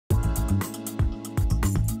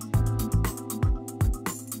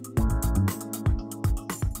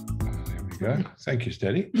Go. Thank you,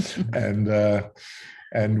 Steady. And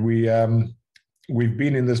we've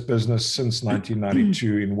been in this business since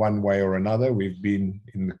 1992 in one way or another. We've been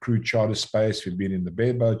in the crude charter space. We've been in the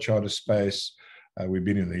bareboat charter space. We've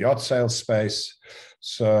been in the yacht sales space.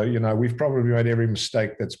 So, you know, we've probably made every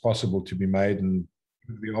mistake that's possible to be made. And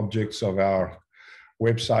the objects of our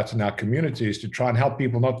website and our community is to try and help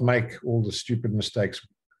people not make all the stupid mistakes.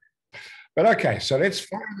 But okay, so let's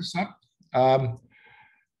fire this up.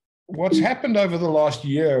 What's happened over the last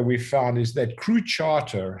year, we found, is that crude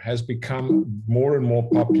charter has become more and more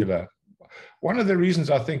popular. One of the reasons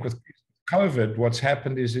I think with COVID, what's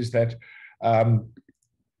happened is that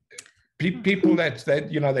people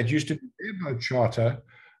that used to do bareboat charter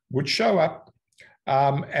would show up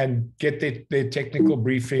and get their technical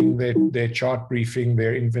briefing, their chart briefing,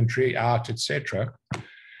 their inventory out, etc.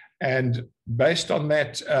 And based on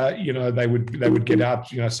that, they would get out.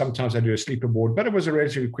 Sometimes they do a sleeper board, but it was a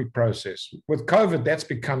relatively quick process. With COVID, that's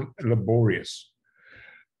become laborious.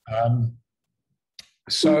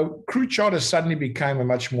 So crude charter suddenly became a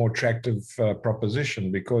much more attractive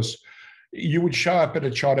proposition, because you would show up at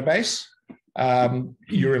a charter base.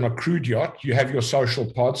 You're in a crude yacht. You have your social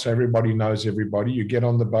pod, so everybody knows everybody. You get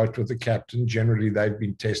on the boat with the captain. Generally, they've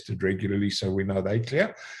been tested regularly, so we know they're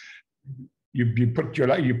clear. You put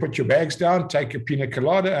your bags down, take your pina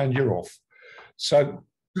colada, and you're off. So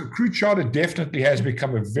crude charter definitely has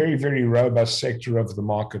become a very, very robust sector of the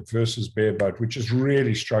market versus bareboat, which has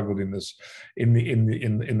really struggled in the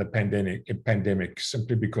pandemic,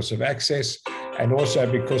 simply because of access, and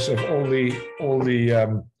also because of all the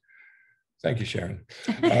thank you, Sharon.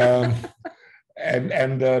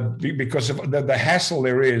 Because of the hassle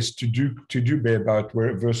there is to do bareboat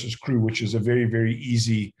versus crew, which is a very, very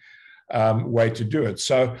easy way to do it.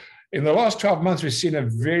 So in the last 12 months, we've seen a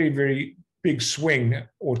very, very big swing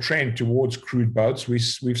or trend towards crude boats.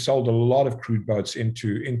 We've sold a lot of crude boats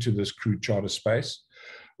into this crude charter space.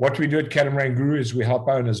 What we do at Catamaran Guru is we help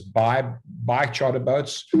owners buy charter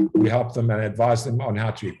boats. We help them and advise them on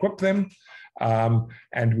how to equip them. And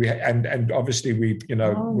obviously we,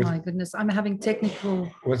 oh my goodness, I'm having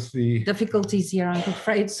technical difficulties here, I'm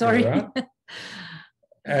afraid. Sorry. Right.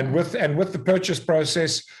 And with the purchase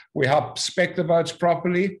process, we help spec the boats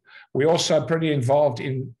properly. We're also pretty involved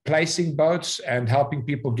in placing boats and helping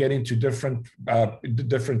people get into different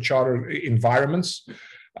charter environments.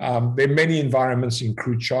 There are many environments in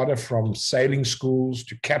crude charter, from sailing schools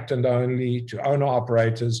to captain only to owner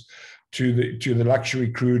operators to the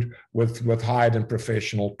luxury crude with hired and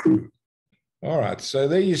professional crew. All right, so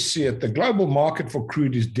there you see it. The global market for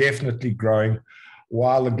crude is definitely growing,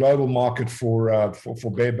 while the global market for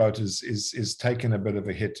bareboat is taking a bit of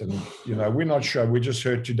a hit. And we're not sure. We just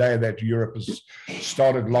heard today that Europe has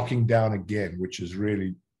started locking down again, which is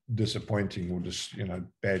really disappointing, or just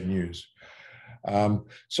bad news.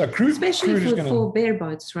 So crude, especially for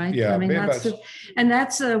bareboats, right? Yeah, I mean,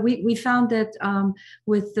 we found that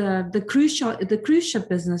with the cruise ship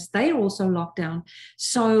business, they're also locked down.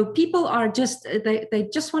 So people are they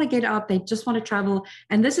just want to get out, they just want to travel,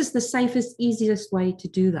 and this is the safest, easiest way to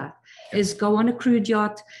do that. Is go on a crude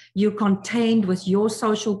yacht. You're contained with your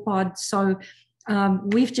social pod. So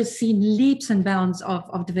we've just seen leaps and bounds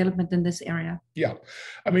of development in this area. Yeah.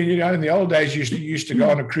 I mean, in the old days, you used to go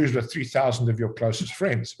on a cruise with 3,000 of your closest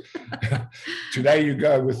friends. Today, you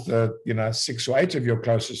go with, 6 or 8 of your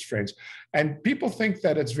closest friends. And people think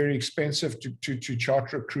that it's very expensive to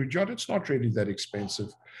charter a crude yacht. It's not really that expensive.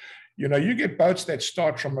 You get boats that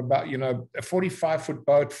start from about, a 45-foot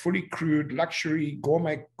boat, fully crewed, luxury,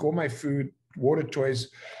 gourmet food, water toys,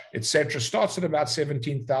 etc. Starts at about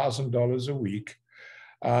 $17,000 a week,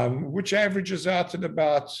 which averages out at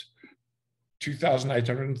about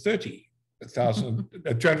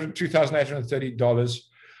 $2,830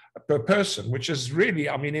 per person, which is really,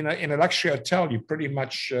 I mean, in a luxury hotel, you pretty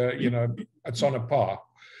much, it's on a par.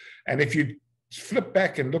 And if you flip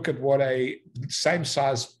back and look at what a same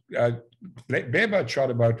size bareboat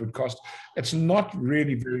charter boat would cost, it's not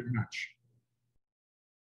really very much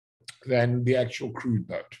than the actual crude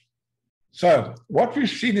boat. So what we've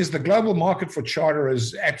seen is the global market for charter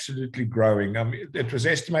is absolutely growing. It was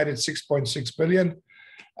estimated 6.6 billion,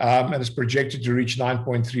 and it's projected to reach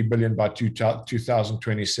 9.3 billion by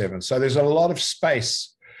 2027. So there's a lot of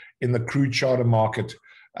space in the crude charter market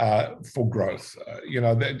for growth.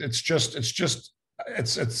 It's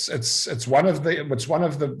one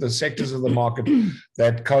of the sectors of the market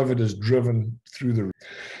that COVID has driven through the roof.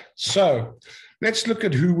 So let's look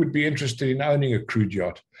at who would be interested in owning a crude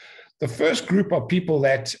yacht. The first group are people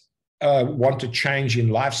that want a change in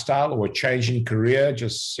lifestyle or a change in career,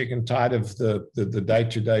 just sick and tired of the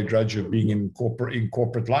day-to-day drudge of being in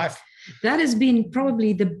corporate life. That has been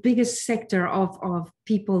probably the biggest sector of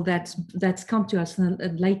people that's come to us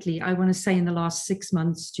lately. I want to say in the last 6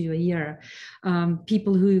 months to a year,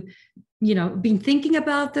 people who, you know, been thinking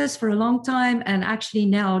about this for a long time and actually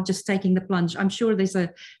now just taking the plunge. I'm sure there's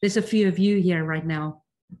a few of you here right now.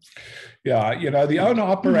 Yeah, you know, the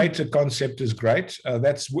owner-operator concept is great.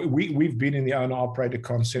 We've been in the owner-operator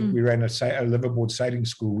concept. We ran a liveaboard sailing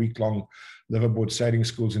school, week-long liveaboard sailing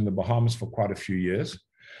schools in the Bahamas for quite a few years.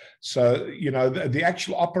 So, you know, the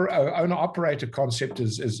actual owner-operator concept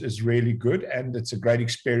is really good, and it's a great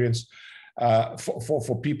experience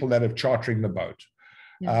for people that are chartering the boat.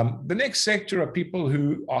 Yeah. The next sector are people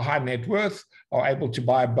who are high net worth, are able to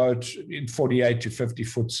buy a boat in 48 to 50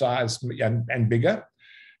 foot size and bigger.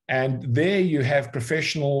 And there you have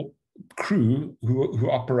professional crew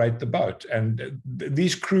who operate the boat. And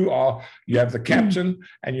these crew are, you have the captain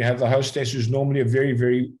and you have the hostess, who's normally a very,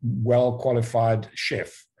 very well qualified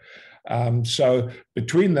chef. So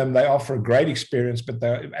between them, they offer a great experience, but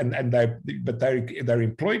they're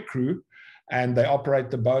employed crew and they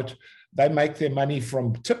operate the boat. They make their money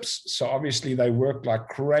from tips. So obviously they work like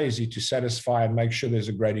crazy to satisfy and make sure there's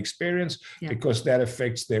a great experience, because that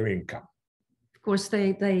affects their income. Of course,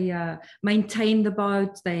 they maintain the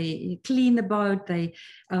boat, they clean the boat,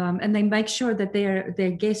 and they make sure that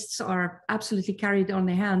their guests are absolutely carried on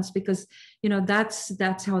their hands, because, you know,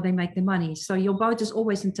 that's how they make their money. So your boat is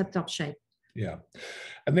always in tip-top shape. Yeah.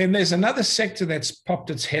 And then there's another sector that's popped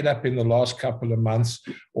its head up in the last couple of months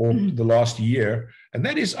or the last year, and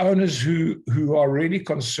that is owners who are really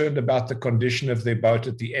concerned about the condition of their boat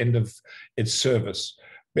at the end of its service.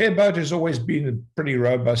 Bareboat has always been a pretty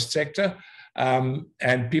robust sector.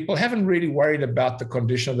 And people haven't really worried about the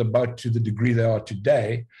condition of the boat to the degree they are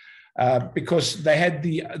today, because they had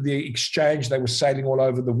the exchange. They were sailing all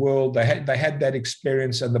over the world. They had that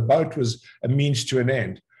experience, and the boat was a means to an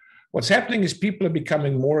end. What's happening is people are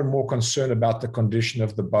becoming more and more concerned about the condition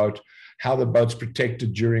of the boat, how the boat's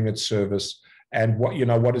protected during its service, and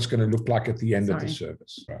what it's going to look like at the end of the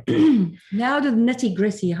service. Right? Now the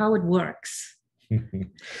nitty-gritty, how it works.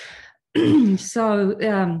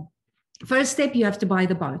 So. First step, you have to buy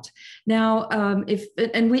the boat. Now,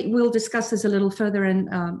 we'll discuss this a little further in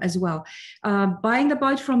as well. Buying the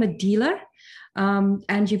boat from a dealer,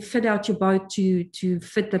 and you fit out your boat to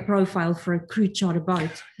fit the profile for a crew charter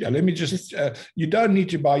boat. Yeah, let me just you don't need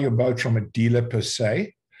to buy your boat from a dealer per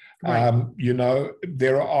se. Right. You know,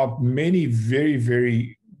 there are many very,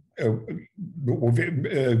 very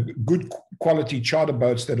good quality charter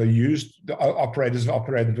boats that are used. The operators have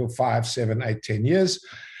operated for 5, 7, 8, 10 years.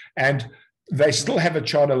 And they still have a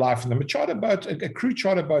charter life in them. A charter boat, a crew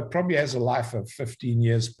charter boat, probably has a life of 15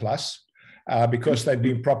 years plus, because they've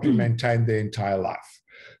been properly maintained their entire life.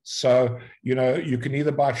 So, you know, you can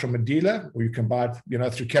either buy it from a dealer, or you can buy it, you know,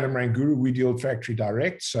 through Catamaran Guru. We deal factory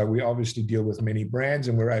direct. So we obviously deal with many brands,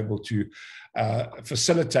 and we're able to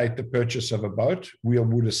facilitate the purchase of a boat. We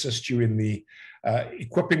would assist you in the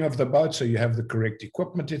equipping of the boat, so you have the correct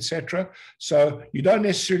equipment, etc. So you don't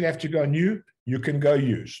necessarily have to go new. You can go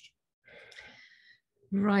used.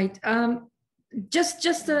 Right.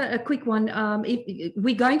 Just a quick one. If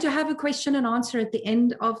we're going to have a question and answer at the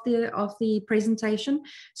end of the presentation,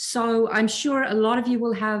 so I'm sure a lot of you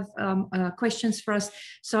will have questions for us.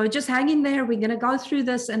 So just hang in there. We're going to go through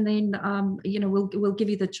this, and then you know, we'll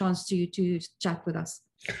give you the chance to chat with us.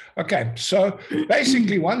 Okay, so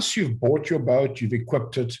basically, once you've bought your boat, you've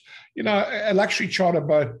equipped it, you know, a luxury charter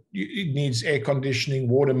boat, it needs air conditioning,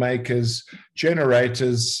 water makers,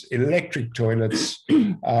 generators, electric toilets,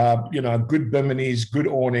 you know, good biminis, good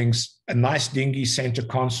awnings, a nice dinghy center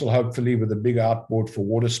console, hopefully with a big outboard for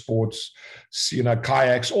water sports, you know,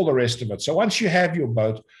 kayaks, all the rest of it. So once you have your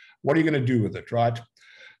boat, what are you going to do with it, right?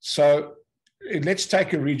 So let's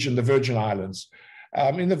take a region, the Virgin Islands.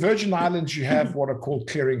 In the Virgin Islands, you have what are called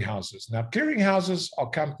clearinghouses. Now, clearinghouses are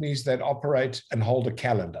companies that operate and hold a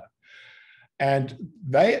calendar, and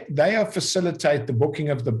they facilitate the booking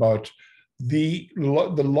of the boat. The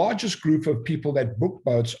largest group of people that book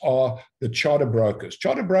boats are the charter brokers.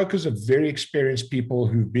 Charter brokers are very experienced people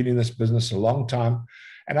who've been in this business a long time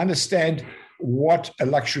and understand what a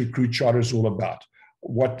luxury crew charter is all about.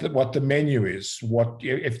 What the menu is, what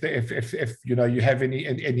if you know you have any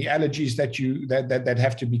allergies that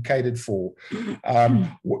have to be catered for,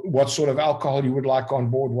 what sort of alcohol you would like on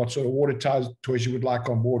board, what sort of water toys you would like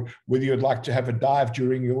on board, whether you'd like to have a dive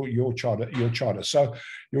during your charter. So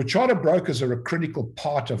your charter brokers are a critical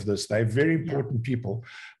part of this. They're very important people,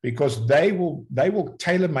 because they will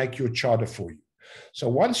tailor make your charter for you. So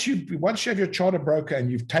once you have your charter broker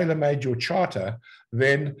and you've tailor-made your charter,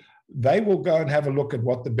 then they will go and have a look at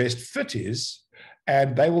what the best fit is,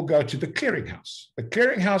 and they will go to the clearinghouse. The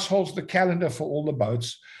clearinghouse holds the calendar for all the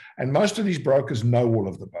boats, and most of these brokers know all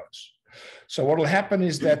of the boats. So what will happen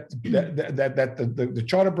is that the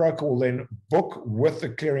charter broker will then book with the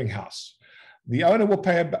clearinghouse. The owner will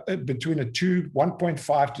pay between a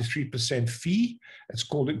 1.5 to 3% fee. It's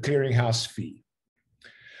called a clearinghouse fee.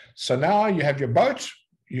 So now you have your boat,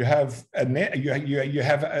 you have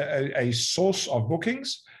a source of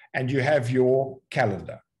bookings, and you have your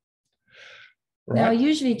calendar. Right? Now,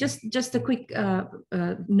 usually, just a quick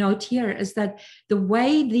note here is that the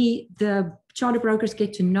way the charter brokers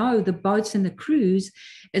get to know the boats and the crews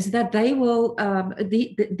is that they will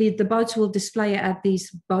the boats will display at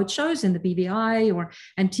these boat shows in the BVI or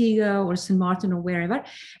Antigua or St. Martin or wherever,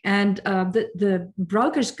 and the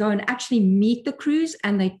brokers go and actually meet the crews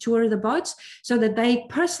and they tour the boats so that they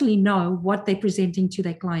personally know what they're presenting to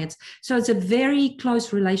their clients. So it's a very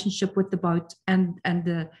close relationship with the boat and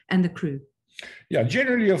the crew. Yeah,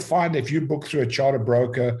 generally you'll find if you book through a charter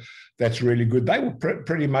broker, that's really good. They will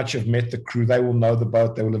pretty much have met the crew. They will know the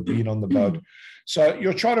boat. They will have been on the boat. So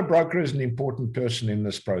your charter broker is an important person in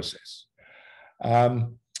this process.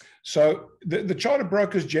 So the charter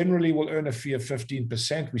brokers generally will earn a fee of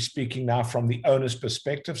 15%. We're speaking now from the owner's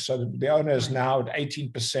perspective. So the owner is now at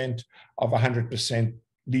 18% of 100%.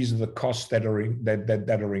 These are the costs that are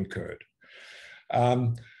incurred.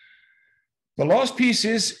 The last piece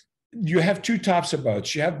is, you have two types of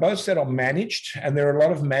boats. You have boats that are managed, and there are a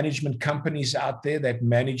lot of management companies out there that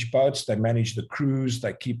manage boats. They manage the crews.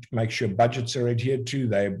 They make sure budgets are adhered to.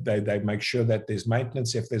 They make sure that there's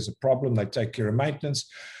maintenance. If there's a problem, they take care of maintenance.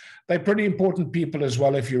 They're pretty important people as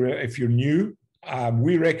well. If you're new,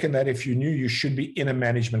 we reckon that if you're new, you should be in a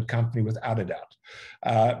management company without a doubt,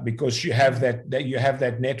 because you have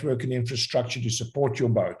that network and infrastructure to support your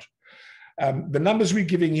boat. The numbers we're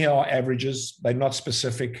giving here are averages. They're not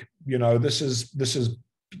specific. You know, this is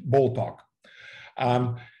ballpark.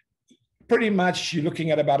 Pretty much you're looking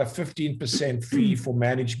at about a 15% fee for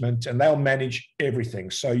management, and they'll manage everything.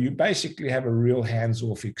 So you basically have a real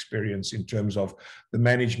hands-off experience in terms of the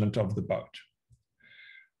management of the boat.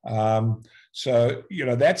 So you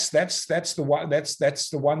know that's the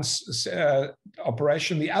one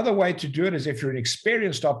operation. The other way to do it is if you're an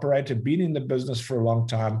experienced operator, been in the business for a long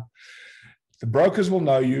time. The brokers will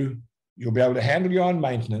know you. You'll be able to handle your own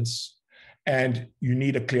maintenance, and you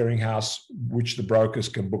need a clearinghouse which the brokers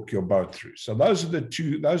can book your boat through. So those are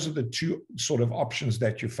the two sort of options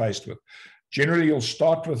that you're faced with. Generally, you'll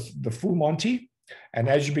start with the full Monty, and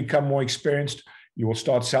as you become more experienced, you will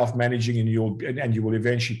start self-managing, and you will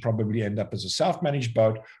eventually probably end up as a self-managed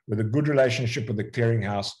boat with a good relationship with the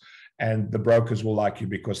clearinghouse, and the brokers will like you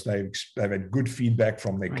because they've had good feedback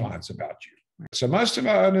from their clients about you. So most of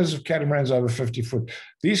our owners of catamarans over 50 foot,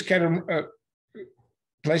 these place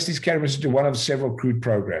these catamarans into one of several crewed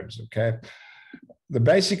programs. Okay, the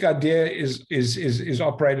basic idea is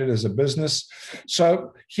operated as a business.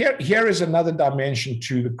 So here is another dimension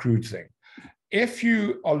to the crewed thing. If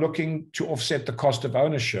you are looking to offset the cost of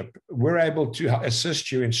ownership, we're able to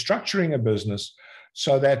assist you in structuring a business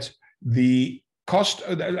so that the cost,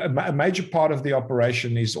 a major part of the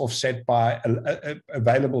operation is offset by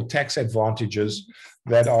available tax advantages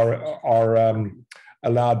that are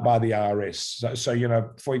allowed by the IRS. So, you know,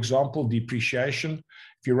 for example, depreciation.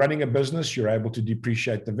 If you're running a business, you're able to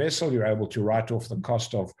depreciate the vessel. You're able to write off the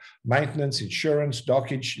cost of maintenance, insurance,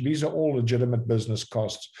 dockage. These are all legitimate business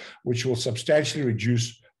costs, which will substantially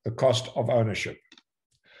reduce the cost of ownership.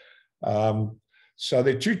 So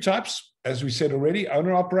there are two types. As we said already,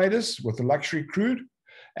 owner-operators with the luxury crewed,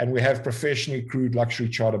 and we have professionally crewed luxury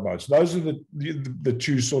charter boats. Those are the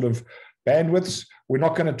two sort of bandwidths. We're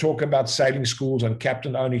not going to talk about sailing schools and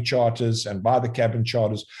captain-only charters and by-the-cabin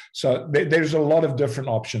charters. So there's a lot of different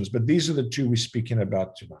options, but these are the two we're speaking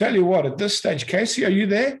about tonight. Tell you what, at this stage, Casey, are you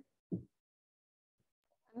there?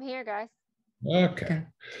 I'm here, guys. Okay.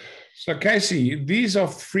 So Casey, these are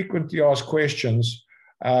frequently asked questions.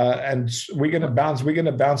 And we're going to bounce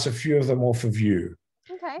a few of them off of you.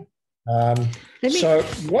 Okay. So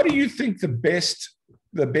what do you think the best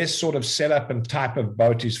sort of setup and type of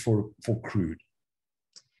boat is for crewed?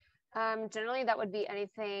 Generally, that would be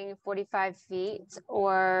anything 45 feet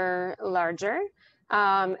or larger.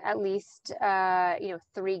 At least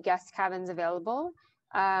 3 guest cabins available,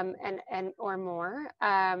 and or more.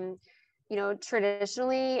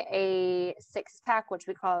 Traditionally a 6-pack, which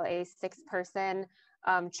we call a 6-person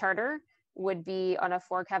charter, would be on a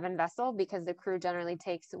 4-cabin vessel, because the crew generally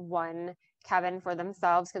takes 1 cabin for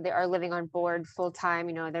themselves because they are living on board full time.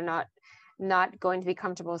 They're not not going to be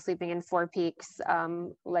comfortable sleeping in 4 peaks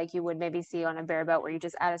like you would maybe see on a bareboat where you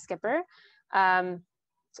just add a skipper.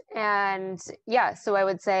 And yeah, so I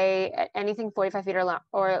would say anything 45 feet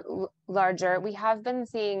or larger. We have been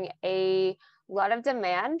seeing a lot of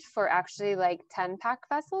demand for actually like 10-pack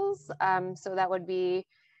vessels. So that would be,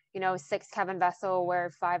 6 cabin vessel where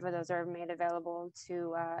 5 of those are made available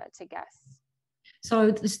to guests.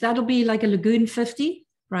 So that'll be like a Lagoon 50,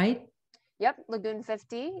 right? Yep, Lagoon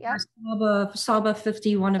 50. Yep. Saba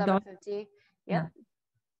 50, one of those. 50. Yep. Yeah.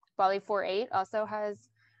 Bali 48 also has.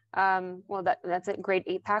 Well, that's a great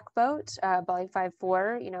 8-pack boat. Bali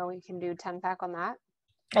 54, we can do 10-pack on that.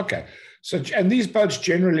 Okay. So, and these boats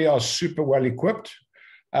generally are super well equipped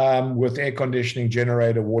with air conditioning,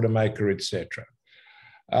 generator, water maker, etc.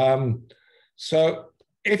 So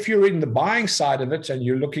if you're in the buying side of it and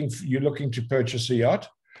you're looking to purchase a yacht,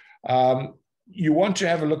 you want to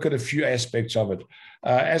have a look at a few aspects of it.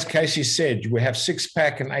 As Casey said, we have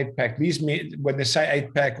 6-pack and 8-pack. These mean, when they say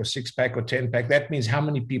 8-pack or 6-pack or 10-pack, that means how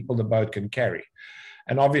many people the boat can carry.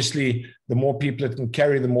 And obviously, the more people it can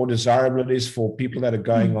carry, the more desirable it is for people that are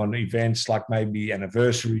going on events like maybe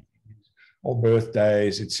anniversaries or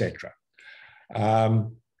birthdays, etc.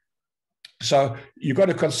 So you've got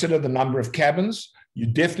to consider the number of cabins. You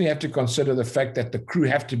definitely have to consider the fact that the crew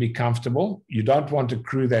have to be comfortable. You don't want a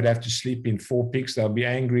crew that have to sleep in 4 peaks. They'll be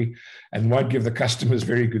angry and won't give the customers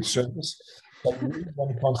very good service. But you really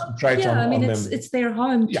want to concentrate on them. It's their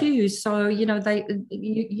home too. So,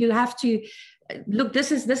 you have to look,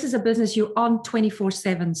 this is a business you're on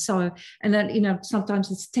 24/7. So, and then, sometimes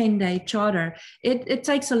it's 10-day charter. It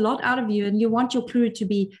takes a lot out of you, and you want your crew to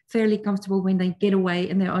be fairly comfortable when they get away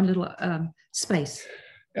in their own little space.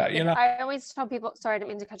 I always tell people, sorry, I didn't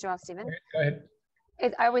mean to cut you off, Stephen. Go ahead.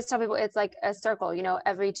 I always tell people it's like a circle,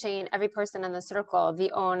 every person in the circle,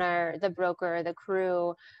 the owner, the broker, the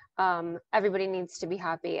crew, everybody needs to be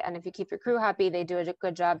happy. And if you keep your crew happy, they do a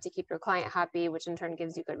good job to keep your client happy, which in turn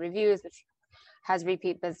gives you good reviews, which has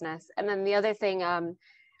repeat business. And then the other thing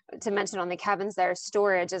to mention on the cabins there,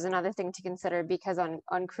 storage is another thing to consider, because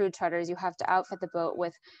on crew charters, you have to outfit the boat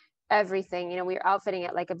with everything. We're outfitting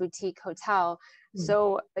it like a boutique hotel.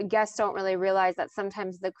 So guests don't really realize that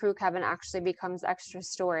sometimes the crew cabin actually becomes extra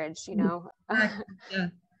storage,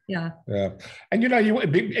 Yeah. And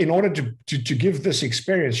in order to give this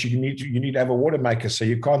experience, you need to have a water maker. So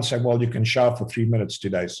you can't say, well, you can shower for 3 minutes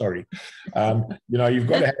today. Sorry, you've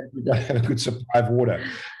got to have a good supply of water.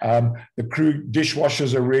 The crew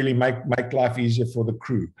dishwashers are really make life easier for the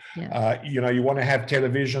crew. Yeah. You want to have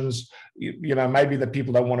televisions. Maybe the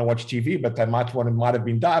people don't want to watch TV, but they might have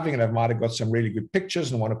been diving and they might have got some really good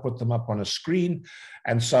pictures and want to put them up on a screen.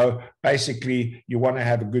 And so basically you want to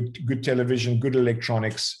have a good television, good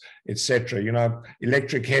electronics, etc.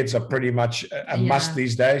 Electric heads are pretty much a must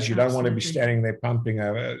these days. You don't want to be standing there pumping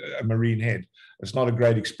a marine head. It's not a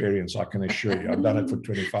great experience, I can assure you. I've done it for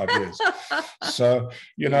 25 years. So,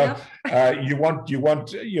 you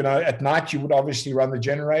want, at night you would obviously run the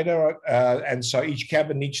generator. And so each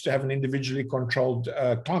cabin needs to have an individually controlled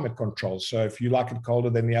climate control. So if you like it colder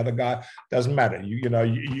than the other guy, doesn't matter. You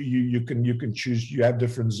can choose, you have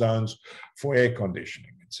different zones for air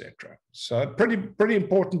conditioning, etc. So pretty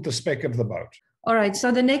important, the spec of the boat. All right,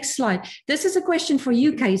 so the next slide. This is a question for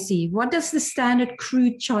you, Casey. What does the standard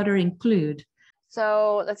crew charter include?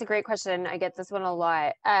 So that's a great question. I get this one a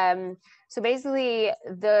lot. So basically,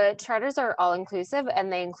 the charters are all inclusive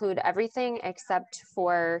and they include everything except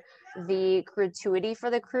for the gratuity for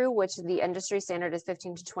the crew, which the industry standard is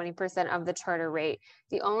 15 to 20% of the charter rate.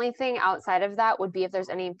 The only thing outside of that would be if there's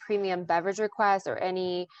any premium beverage requests or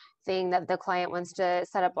anything that the client wants to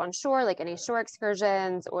set up on shore, like any shore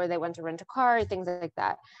excursions, or they want to rent a car, things like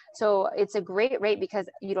that. So it's a great rate because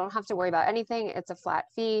you don't have to worry about anything. It's a flat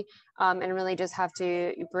fee, and really just have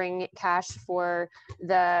to bring cash for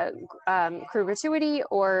the crew gratuity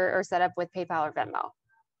or set up with PayPal or Venmo.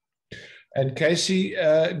 And Casey,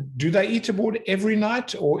 do they eat aboard every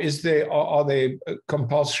night, or are they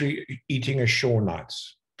compulsory eating ashore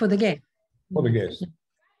nights? For the guests. For the guests.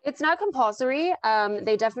 It's not compulsory.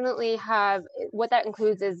 They definitely have, what that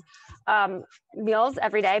includes is meals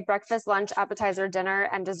every day, breakfast, lunch, appetizer, dinner,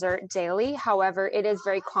 and dessert daily. However, it is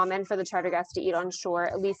very common for the charter guests to eat on shore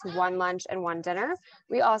at least one lunch and one dinner.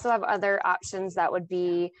 We also have other options that would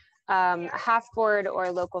be a half board or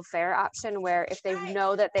a local fare option, where if they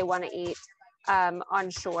know that they want to eat on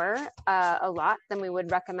shore a lot, then we would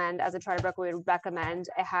recommend, as a charter broker, we would recommend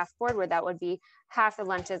a half board, where that would be half the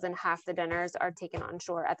lunches and half the dinners are taken on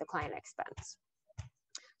shore at the client expense.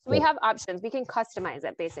 So we have options. We can customize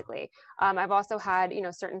it basically. I've also had,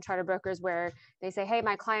 certain charter brokers where they say, hey,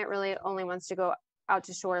 my client really only wants to go out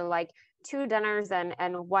to shore like 2 dinners and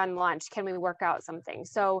 1 lunch. Can we work out something?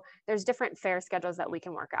 So there's different fare schedules that we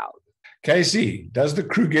can work out. Casey, does the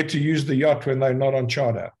crew get to use the yacht when they're not on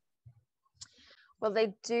charter? Well,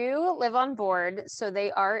 they do live on board, so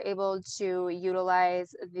they are able to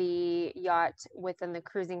utilize the yacht within the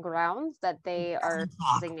cruising grounds that they are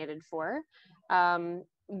designated for.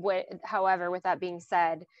 However, with that being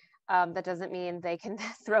said, that doesn't mean they can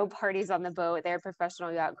throw parties on the boat. They're a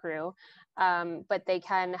professional yacht crew, but they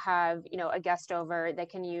can have, a guest over. They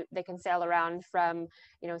can sail around from,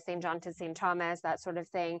 St. John to St. Thomas, that sort of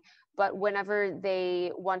thing. But whenever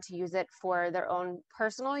they want to use it for their own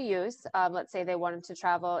personal use, let's say they wanted to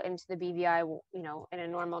travel into the BVI, in a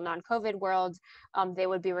normal non-COVID world, they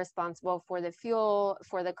would be responsible for the fuel,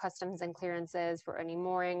 for the customs and clearances, for any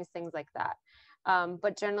moorings, things like that.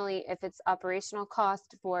 But generally, if it's operational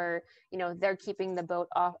cost for, they're keeping the boat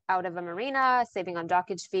out of a marina, saving on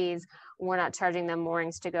dockage fees, we're not charging them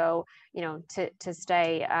moorings to go, to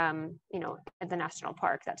stay, at the national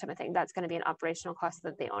park, that type of thing. That's going to be an operational cost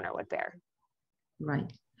that the owner would bear.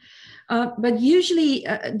 Right. But usually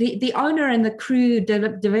the owner and the crew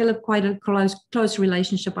develop quite a close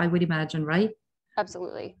relationship, I would imagine, right?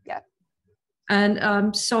 Absolutely. Yeah.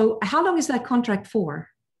 And so how long is that contract for?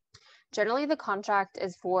 Generally, the contract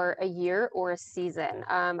is for a year or a season.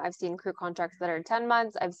 I've seen crew contracts that are 10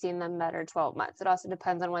 months. I've seen them that are 12 months. It also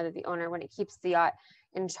depends on whether the owner, when it keeps the yacht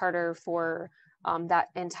in charter for that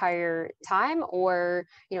entire time, or,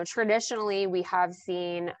 traditionally we have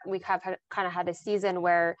kind of had a season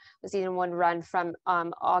where the season would run from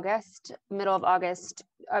from middle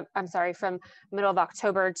of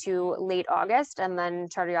October to late August, and then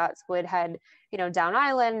charter yachts would head down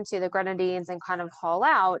island to the Grenadines and kind of haul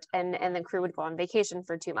out, and the crew would go on vacation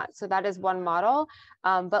for 2 months. So that is one model.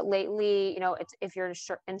 But lately, if your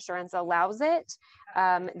insurance allows it,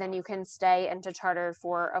 then you can stay into charter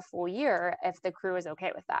for a full year if the crew is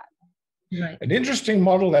okay with that. Right. An interesting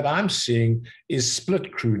model that I'm seeing is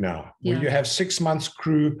split crew now, where you have 6 months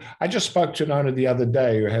crew. I just spoke to an owner the other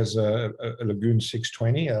day who has a Lagoon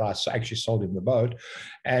 620, and I actually sold him the boat,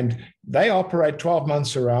 and they operate 12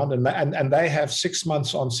 months around, and they have 6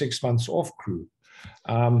 months on, 6 months off crew.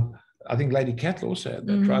 I think Lady Cattle also had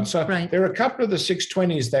that, right? So there are a couple of the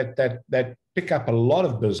 620s that pick up a lot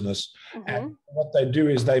of business. And what they do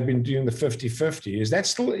is they've been doing the 50-50. Is that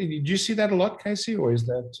still, do you see that a lot, Casey, or is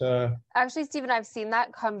that? Actually, Stephen, I've seen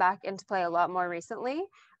that come back into play a lot more recently.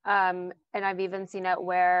 And I've even seen it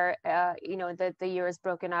where, the year is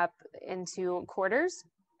broken up into quarters,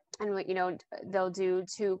 and, they'll do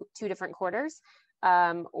two different quarters,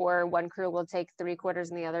 or one crew will take 3 quarters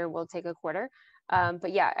and the other will take a quarter.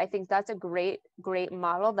 But yeah, I think that's a great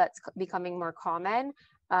model that's becoming more common,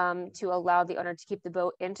 to allow the owner to keep the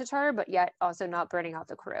boat into charter, but yet also not burning out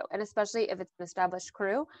the crew. And especially if it's an established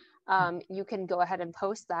crew, you can go ahead and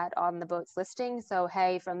post that on the boat's listing. So,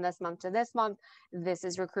 hey, from this month to this month, this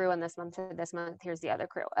is your crew, and this month to this month, here's the other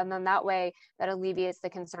crew. And then that way, that alleviates the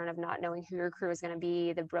concern of not knowing who your crew is going to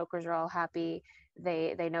be. The brokers are all happy.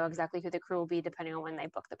 They know exactly who the crew will be depending on when they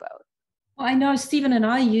book the boat. I know Stephen and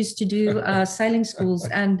I used to do sailing schools,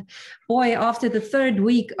 and boy, after the 3rd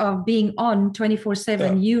week of being on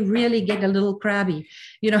 24/7, you really get a little crabby,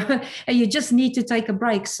 and you just need to take a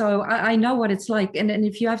break. So I know what it's like. And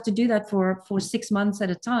if you have to do that for 6 months at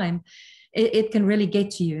a time, it can really get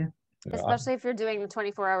to you. Especially if you're doing the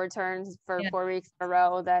 24-hour turns for 4 weeks in a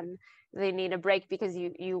row, then they need a break, because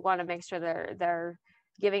you want to make sure they're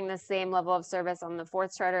giving the same level of service on the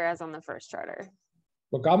 4th charter as on the 1st charter.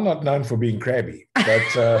 Look, I'm not known for being crabby,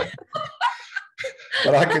 but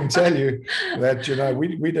but I can tell you that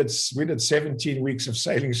we did 17 weeks of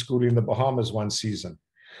sailing school in the Bahamas one season,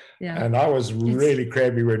 and I was really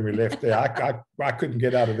crabby when we left there. I couldn't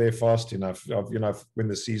get out of there fast enough, when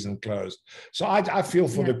the season closed. So I feel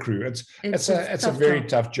for the crew. It's a very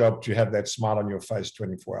tough job to have that smile on your face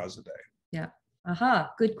 24 hours a day. Yeah.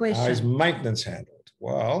 Good question. How is maintenance handled?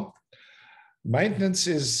 Well, maintenance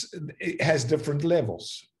has different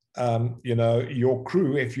levels. Your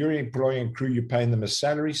crew, if you're employing a crew, you're paying them a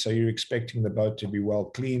salary, so you're expecting the boat to be well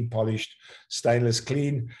cleaned, polished, stainless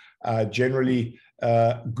clean. Generally,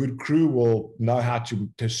 good crew will know how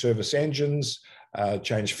to service engines,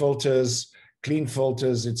 change filters, clean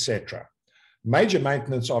filters, etc. Major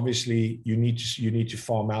maintenance, obviously, you need to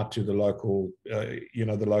farm out to the local,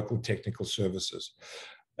 the local technical services.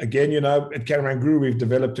 Again, at Catamaran Guru, we've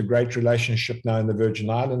developed a great relationship now in the Virgin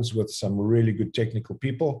Islands with some really good technical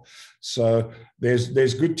people. So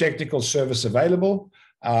there's good technical service available.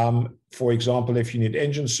 For example, if you need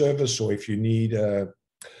engine service, or if you need a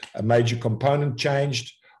major component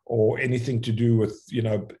changed, or anything to do with, you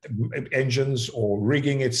know, engines or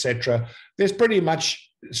rigging, etc. There's pretty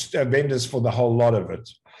much vendors for the whole lot of it.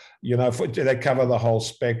 You know, they cover the whole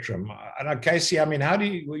spectrum. And Casey, I mean, how do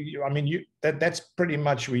you, I mean, that's pretty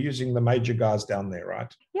much, we're using the major guys down there,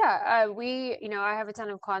 right? Yeah, you know, I have a ton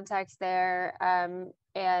of contacts there.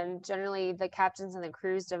 And generally the captains and the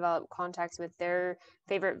crews develop contacts with their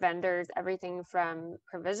favorite vendors, everything from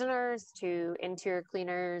provisioners to interior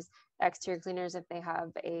cleaners, exterior cleaners if they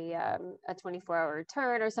have a 24-hour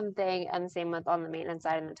return or something, and same with on the maintenance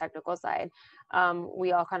side and the technical side.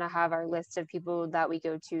 We all kind of have our list of people that we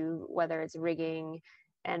go to, whether it's rigging,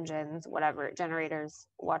 engines, whatever, generators,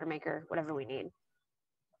 water maker, whatever we need.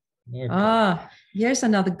 Okay. Here's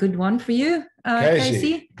another good one for you,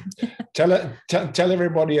 Casey. Tell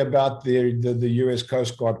everybody about the US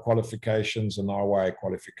Coast Guard qualifications and RYA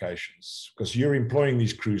qualifications, because you're employing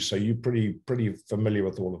these crews, so you're pretty familiar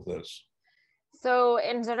with all of this. So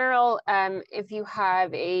in general, if you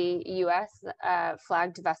have a US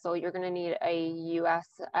flagged vessel, you're going to need a US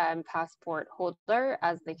passport holder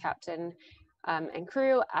as the captain and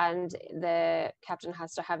crew, and the captain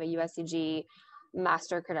has to have a USCG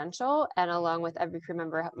master credential, and along with every crew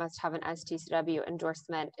member must have an STCW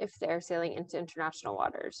endorsement if they're sailing into international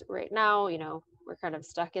waters. Right now, you know, we're kind of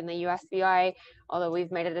stuck in the USVI, although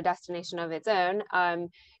we've made it a destination of its own.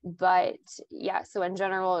 But yeah, so in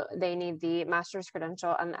general, they need the master's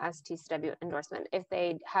credential and the STCW endorsement. If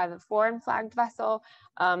they have a foreign flagged vessel,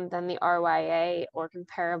 then the RYA or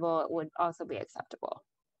comparable would also be acceptable.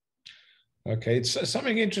 Okay, it's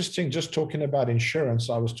something interesting just talking about insurance.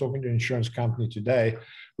 I was talking to an insurance company today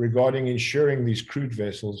regarding insuring these crewed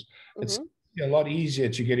vessels. It's a lot easier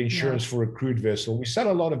to get insurance for a crewed vessel. We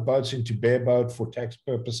sell a lot of boats into bareboat for tax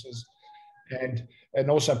purposes, and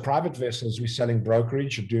also private vessels. We're selling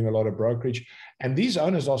brokerage, or doing a lot of brokerage. And these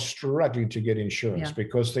owners are struggling to get insurance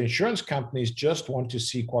because the insurance companies just want to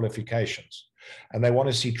see qualifications and they want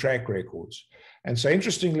to see track records. And so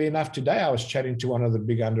interestingly enough, today I was chatting to one of the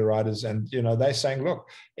big underwriters, and, you know, they're saying, look,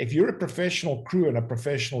 if you're a professional crew and a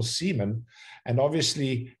professional seaman, and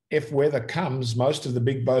obviously if weather comes, most of the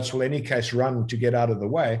big boats will in any case run to get out of the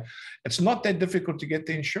way. It's not that difficult to get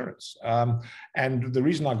the insurance. And the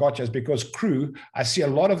reason I got you is because crew, I see a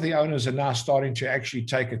lot of the owners are now starting to actually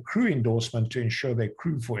take a crew endorsement to insure their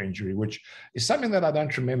crew for injury, which is something that I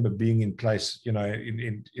don't remember being in place, you know,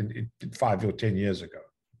 in 5 or 10 years ago.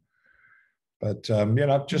 But, you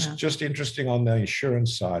know, just interesting on the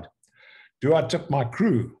insurance side. Do I tip my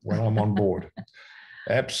crew when I'm on board?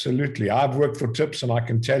 Absolutely. I've worked for tips, and I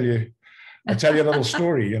can tell you, I'll tell you a little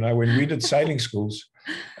story. You know, when we did sailing schools,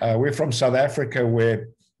 we're from South Africa, where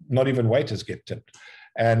not even waiters get tipped.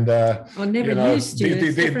 And, never you know, used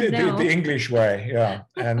to. the English way. Yeah.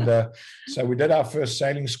 And so we did our first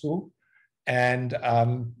sailing school, and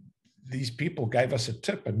these people gave us a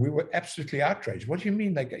tip, and we were absolutely outraged. What do you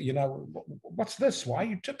mean? You know, what's this? Why are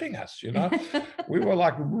you tipping us? You know, we were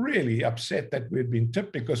like really upset that we'd been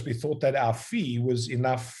tipped because we thought that our fee was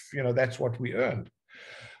enough. You know, that's what we earned.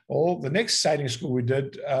 Well, the next sailing school we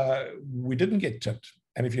did, we didn't get tipped.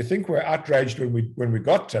 And if you think we're outraged when we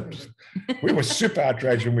got tipped, we were super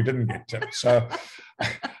outraged when we didn't get tipped. So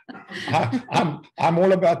I'm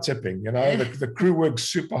all about tipping. You know, the crew works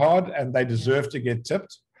super hard, and they deserve to get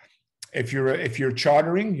tipped. If you're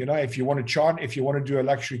chartering, you know, if you want to do a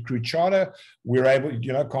luxury crew charter, we're able,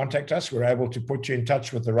 you know, contact us. We're able to put you in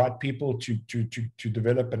touch with the right people to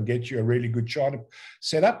develop and get you a really good charter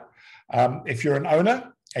set up. If you're an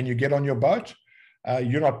owner and you get on your boat,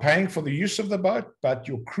 you're not paying for the use of the boat, but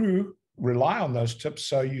your crew rely on those tips.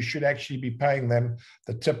 So you should actually be paying them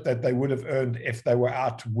the tip that they would have earned if they were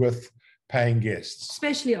out with paying guests.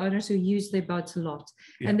 Especially owners who use their boats a lot.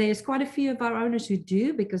 Yeah. And there's quite a few of our owners who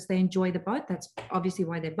do, because they enjoy the boat. That's obviously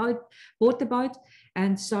why they bought the boat.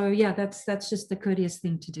 And so, yeah, that's just the courteous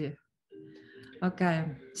thing to do. Okay,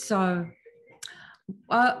 so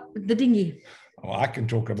the dinghy. Oh, I can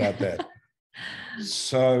talk about that.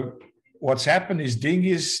 So what's happened is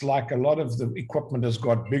dinghies, like a lot of the equipment, has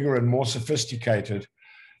got bigger and more sophisticated.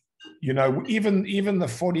 You know, even the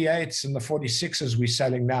 48s and the 46s we're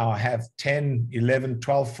selling now have 10, 11,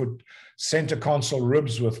 12-foot center console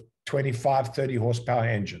ribs with 25, 30 horsepower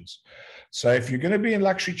engines. So if you're going to be in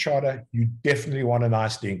luxury charter, you definitely want a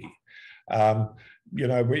nice dinghy. You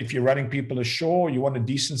know, if you're running people ashore, you want a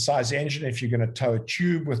decent size engine if you're going to tow a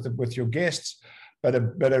tube with your guests. But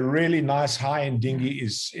a really nice high-end dinghy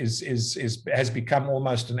has become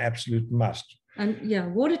almost an absolute must. And yeah,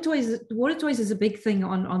 water toys is a big thing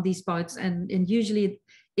on these boats, and usually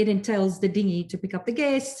it entails the dinghy to pick up the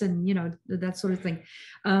guests and, you know, that sort of thing.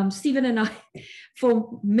 Stephen and I,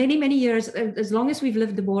 for many, many years, as long as we've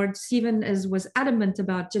lived aboard, Stephen was adamant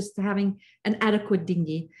about just having an adequate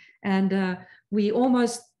dinghy. And we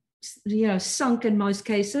almost, you know, sunk in most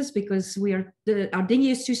cases because our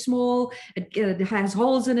dinghy is too small. It has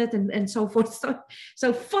holes in it and so forth.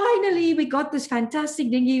 So finally we got this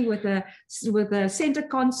fantastic dinghy with a center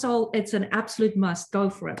console. It's an absolute must. Go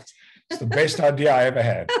for it. It's the best idea I ever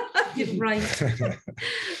had. Right.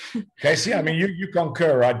 Casey, I mean, you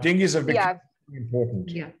concur, right? Dinghies have become important.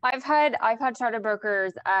 Yeah. I've had charter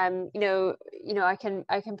brokers, you know, I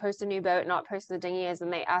can post a new boat, not post the dinghies,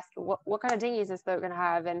 and they ask what kind of dinghy is this boat going to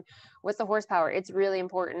have and what's the horsepower. It's really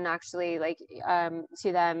important actually, like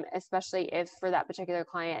to them, especially if for that particular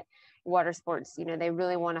client, water sports, you know, they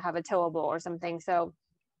really want to have a towable or something. So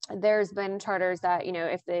there's been charters that, you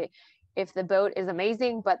know, if the boat is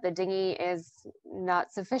amazing but the dinghy is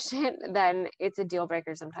not sufficient, then it's a deal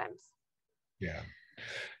breaker sometimes. Yeah.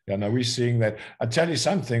 Yeah, no, we're seeing that. I'll tell you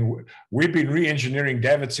something. We've been re-engineering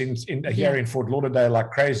davits here in Fort Lauderdale like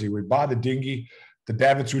crazy. We buy the dinghy, the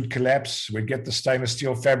davits would collapse. We'd get the stainless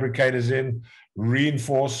steel fabricators in,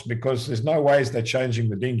 reinforce, because there's no ways they're changing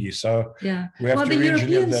the dinghy. So yeah, we have to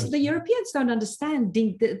re-engineer them. The Europeans don't understand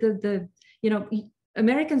the you know,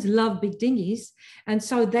 Americans love big dinghies, and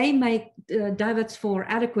so they make davits for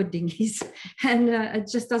adequate dinghies, and it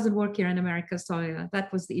just doesn't work here in America. So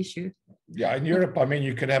that was the issue. Yeah, in Europe, I mean,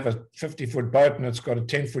 you could have a 50-foot boat and it's got a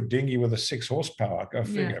 10-foot dinghy with a 6 horsepower. Go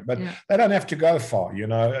figure. But they don't have to go far, you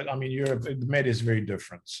know. I mean, Europe, the Med is very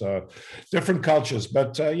different. So different cultures,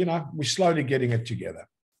 but you know, we're slowly getting it together.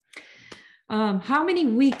 How many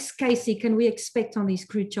weeks, Casey, can we expect on these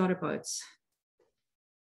cruise charter boats?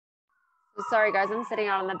 Sorry guys, I'm sitting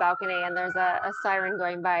out on the balcony and there's a siren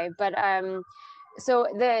going by, but so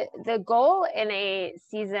the goal in a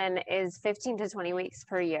season is 15 to 20 weeks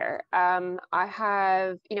per year. I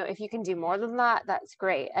have, you know, if you can do more than that, that's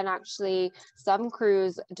great. And actually some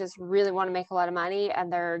crews just really want to make a lot of money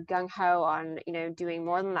and they're gung-ho on, you know, doing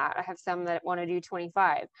more than that. I have some that want to do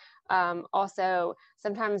 25. Also,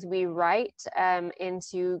 sometimes we write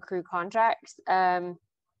into crew contracts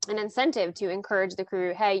an incentive to encourage the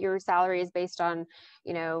crew, hey, your salary is based on,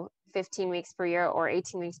 you know, 15 weeks per year or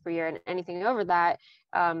 18 weeks per year, and anything over that,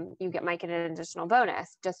 you might get an additional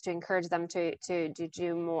bonus, just to encourage them to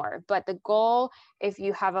do more. But the goal, if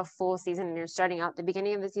you have a full season and you're starting out, the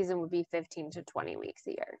beginning of the season would be 15 to 20 weeks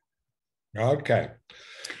a year. Okay.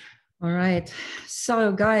 All right.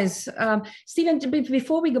 So guys, Stephen,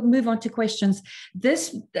 before we move on to questions,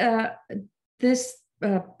 this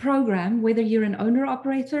program, whether you're an owner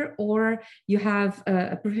operator or you have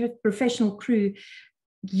a professional crew,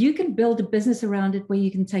 you can build a business around it where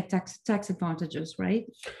you can take tax advantages, right?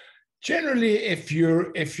 Generally, if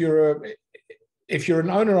you're an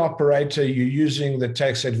owner operator, you're using the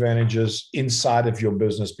tax advantages inside of your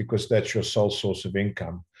business because that's your sole source of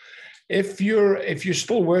income. If you're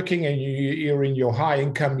still working and you're in your high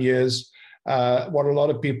income years, what a lot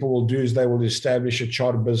of people will do is they will establish a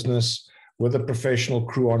charter business with a professional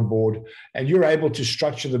crew on board, and you're able to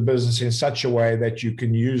structure the business in such a way that you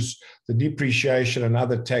can use the depreciation and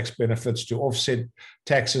other tax benefits to offset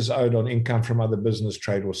taxes owed on income from other business,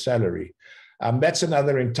 trade, or salary. That's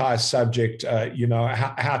another entire subject, you know,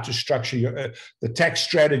 how to structure the tax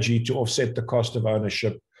strategy to offset the cost of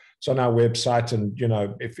ownership. It's on our website, and you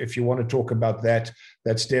know, if you want to talk about that,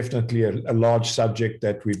 that's definitely a large subject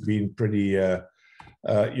that we've been pretty,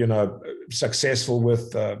 you know, successful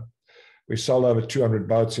with. We sold over 200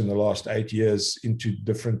 boats in the last 8 years into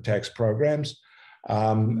different tax programs.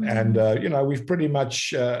 And, you know, we've pretty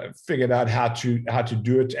much figured out how to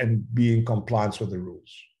do it and be in compliance with the rules.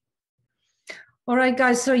 All right,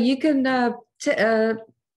 guys. So you can ask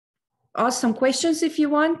some questions if you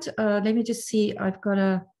want. Let me just see. Let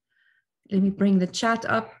me bring the chat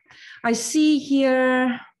up. I see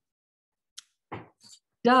here,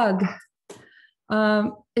 Doug,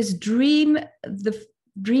 is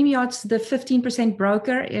Dream Yachts the 15%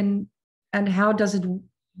 broker, and how does it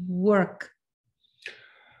work?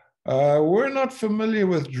 We're not familiar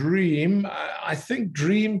with Dream. I think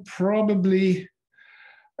Dream probably,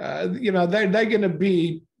 you know, they're going to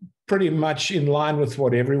be pretty much in line with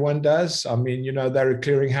what everyone does. I mean, you know, they're a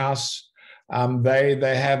clearinghouse.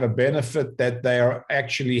 They have a benefit that they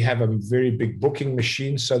actually have a very big booking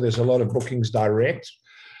machine, so there's a lot of bookings direct.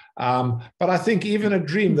 But I think even a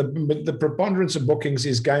Dream, the preponderance of bookings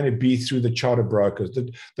is going to be through the charter brokers.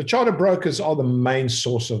 The charter brokers are the main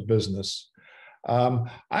source of business.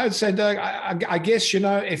 I would say, Doug, I guess, you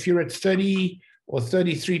know, if you're at 30 or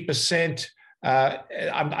 33%, as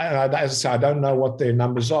I say, I don't know what their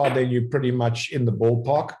numbers are. Then you're pretty much in the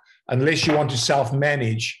ballpark, unless you want to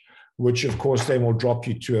self-manage, which of course then will drop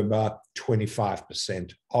you to about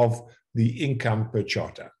 25% of the income per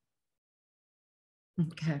charter.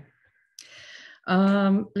 Okay.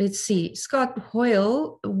 Let's see. Scott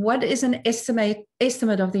Hoyle, what is an estimate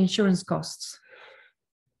of the insurance costs?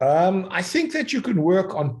 I think that you can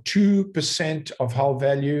work on 2% of hull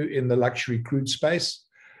value in the luxury crude space.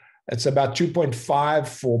 It's about 2.5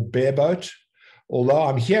 for bareboat, although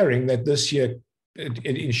I'm hearing that this year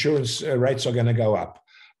insurance rates are going to go up.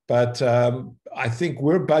 But I think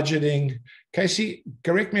we're budgeting, Casey,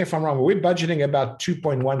 correct me if I'm wrong, we're budgeting about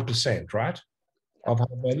 2.1%, right, of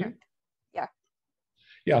hull value? Yeah.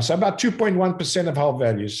 Yeah, so about 2.1% of hull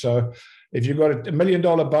value. So if you've got $1 million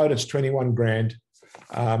boat, it's 21 grand.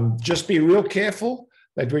 Just be real careful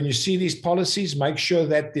that when you see these policies, make sure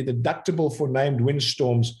that the deductible for named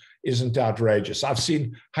windstorms isn't outrageous. I've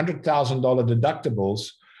seen $100,000 deductibles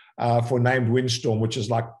for named windstorm, which is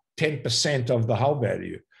like 10% of the hull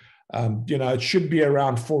value. It should be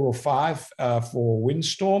around 4 or 5 for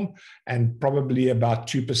windstorm, and probably about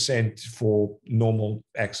 2% for normal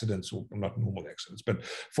accidents, or not normal accidents, but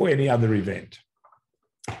for any other event.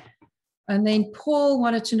 And then Paul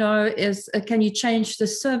wanted to know can you change the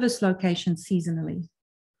service location seasonally?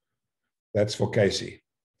 That's for Casey.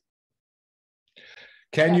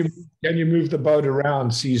 Can Yes. you move the boat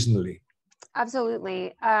around seasonally?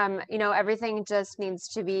 Absolutely. Everything just needs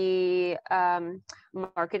to be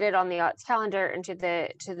marketed on the yachts calendar and to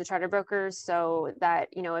the charter brokers, so that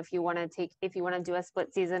if you want to do a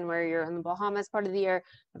split season where you're in the Bahamas part of the year,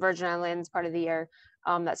 the Virgin Islands part of the year,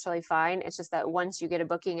 that's totally fine. It's just that once you get a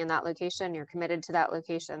booking in that location, you're committed to that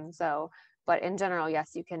location. So, but in general,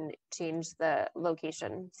 yes, you can change the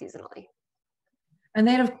location seasonally. And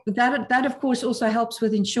that of course also helps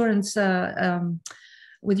with insurance.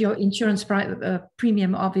 With your insurance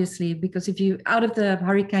premium, obviously, because if you out of the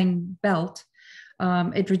hurricane belt,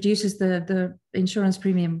 it reduces the insurance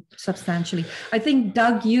premium substantially. I think,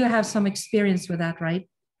 Doug, you have some experience with that, right?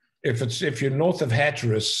 If you're north of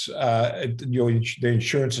Hatteras, the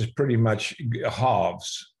insurance is pretty much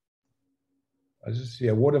halves. A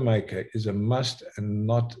watermaker is a must and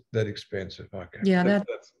not that expensive. Okay. Yeah,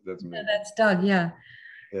 that's me. That's Doug. Yeah.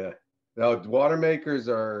 Yeah. No, watermakers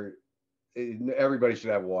are. Everybody should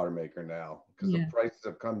have a water maker now, because the prices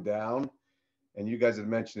have come down. And you guys have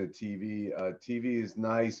mentioned a TV. TV is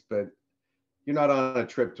nice, but you're not on a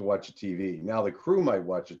trip to watch a TV. Now the crew might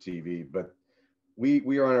watch a TV, but we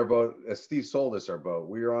are on our boat. Steve sold us our boat.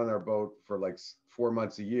 We are on our boat for like 4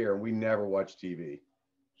 months a year, and we never watch TV.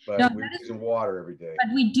 But we're using water every day.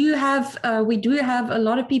 But we do have a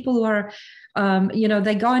lot of people who are,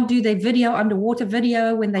 they go and do their underwater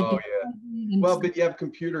video when they. Oh yeah. Well, but you have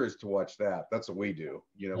computers to watch that. That's what we do.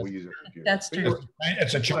 We use a computer. That's true.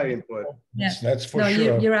 It's a input. Yeah. That's for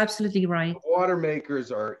sure. You're absolutely right. Water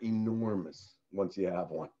makers are enormous once you have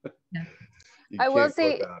one. Yeah. I will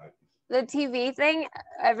say the TV thing,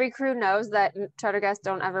 every crew knows that charter guests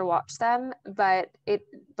don't ever watch them, but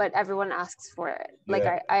everyone asks for it. Like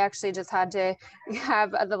I actually just had to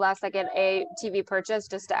have at the last second a TV purchase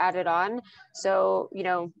just to add it on. So,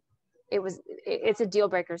 it's a deal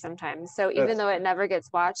breaker sometimes. So even though it never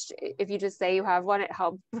gets watched, if you just say you have one, it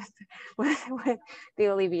helps with the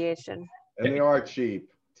alleviation. And they are cheap.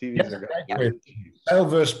 TVs are cheap. Sail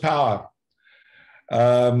versus power.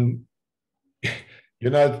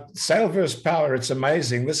 Sail versus power, it's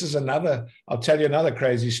amazing. This is I'll tell you another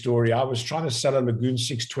crazy story. I was trying to sell a Lagoon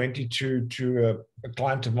 620 to a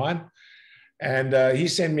client of mine, and he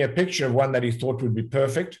sent me a picture of one that he thought would be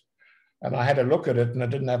perfect. And I had a look at it, and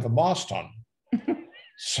it didn't have a mast on.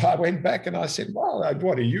 So I went back and I said, well,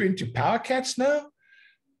 what, are you into power cats now?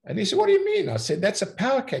 And he said, what do you mean? I said, that's a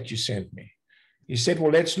power cat you sent me. He said,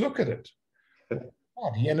 well, let's look at it.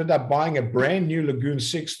 He ended up buying a brand new Lagoon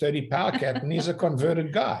 630 power cat, and he's a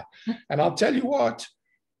converted guy. And I'll tell you what,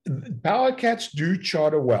 power cats do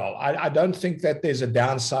charter well. I don't think that there's a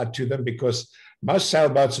downside to them, because most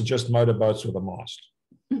sailboats are just motorboats with a mast.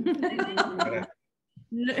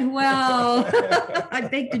 Well, I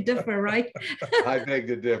beg to differ, right? I beg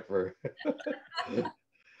to differ.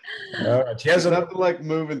 It's nothing like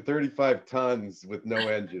moving 35 tons with no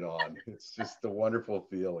engine on. It's just a wonderful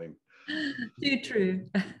feeling. Too true.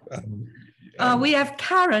 We have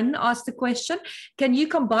Karen asked the question, can you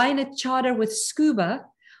combine a charter with scuba?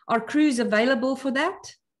 Are crews available for that?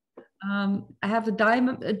 I have a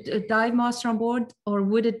dive master on board, or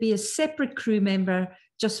would it be a separate crew member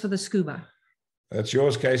just for the scuba? That's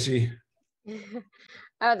yours, Casey.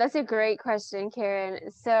 Oh, that's a great question,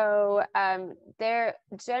 Karen. So there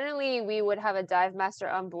generally we would have a dive master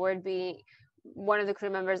on board, being one of the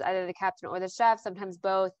crew members, either the captain or the chef, sometimes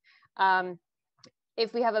both.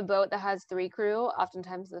 If we have a boat that has 3 crew,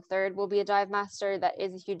 oftentimes the third will be a dive master. That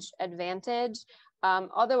is a huge advantage.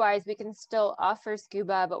 Otherwise, we can still offer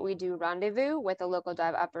scuba, but we do rendezvous with a local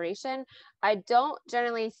dive operation. I don't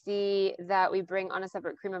generally see that we bring on a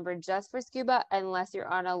separate crew member just for scuba unless you're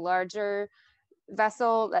on a larger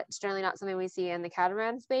vessel. That's generally not something we see in the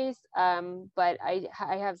catamaran space, but I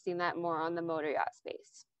have seen that more on the motor yacht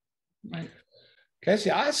space. Right.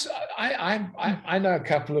 Casey, I know a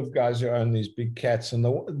couple of guys who own these big cats, and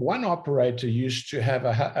the one operator used to have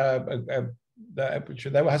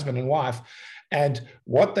they were husband and wife, and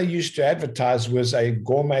what they used to advertise was a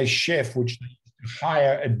gourmet chef, which they used to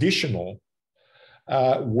hire additional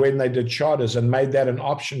when they did charters, and made that an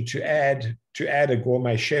option to add a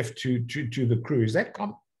gourmet chef to the crew. Is that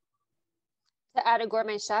common? To add a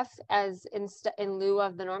gourmet chef as in lieu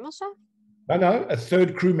of the normal chef? No, a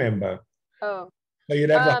third crew member. Oh. So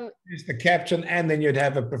you'd have the captain, and then you'd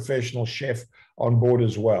have a professional chef on board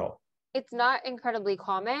as well. It's not incredibly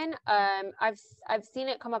common. I've seen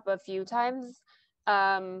it come up a few times,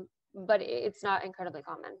 but it's not incredibly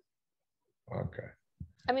common. Okay.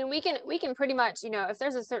 I mean, we can pretty much, if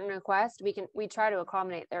there's a certain request, we try to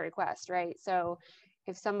accommodate their request, right? So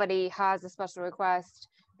if somebody has a special request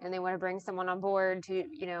and they want to bring someone on board to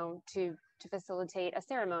facilitate a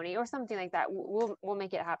ceremony or something like that, we'll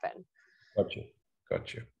make it happen.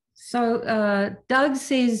 Gotcha. So Doug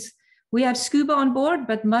says we have scuba on board,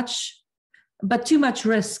 but too much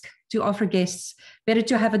risk to offer guests. Better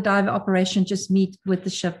to have a dive operation, just meet with the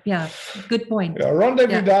ship. Yeah, good point. Yeah,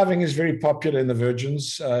 rendezvous diving is very popular in the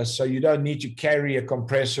Virgins, so you don't need to carry a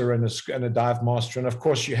compressor and a dive master. And of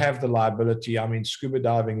course, you have the liability. I mean, scuba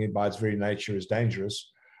diving by its very nature is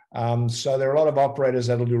dangerous. So there are a lot of operators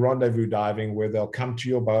that'll do rendezvous diving, where they'll come to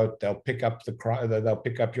your boat, they'll pick up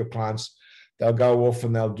your clients, they'll go off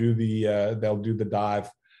and they'll do the dive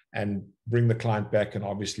and bring the client back, and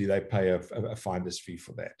obviously they pay a finder's fee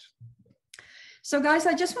for that. So guys,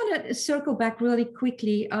 I just want to circle back really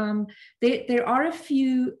quickly. There are a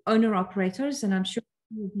few owner operators, and I'm sure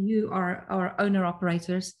you are owner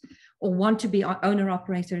operators or want to be owner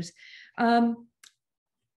operators.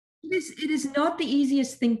 It is not the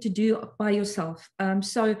easiest thing to do by yourself.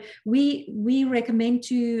 So we recommend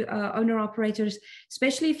to owner operators,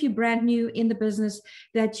 especially if you're brand new in the business,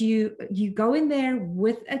 that you go in there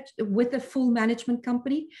with a full management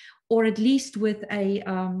company, or at least with a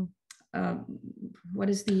what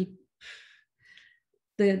is the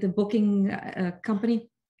booking company?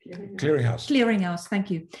 Clearinghouse, thank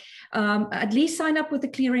you. At least sign up with the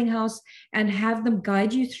clearinghouse and have them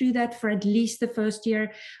guide you through that for at least the first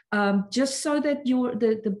year, just so that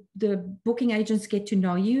the booking agents get to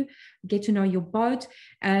know you, get to know your boat,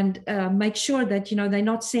 and make sure that they're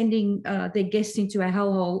not sending their guests into a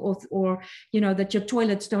hellhole, or that your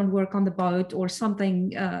toilets don't work on the boat or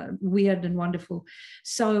something weird and wonderful.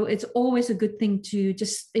 So it's always a good thing to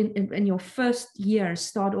just in your first year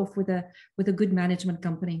start off with a good management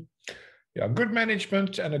company. Yeah, good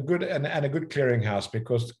management and a good clearinghouse,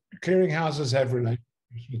 because clearinghouses have relationships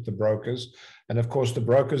with the brokers, and of course the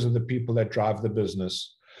brokers are the people that drive the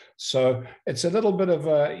business. So it's a little bit of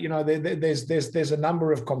a, there's a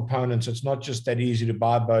number of components. It's not just that easy to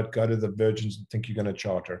buy a boat, go to the Virgins and think you're going to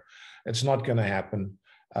charter. It's not going to happen.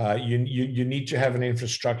 You need to have an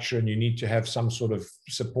infrastructure, and you need to have some sort of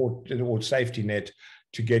support or safety net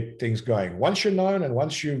to get things going. Once you're known and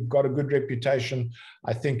once you've got a good reputation,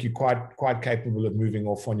 I think you're quite capable of moving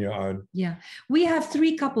off on your own. Yeah, we have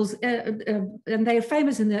 3 couples, and they're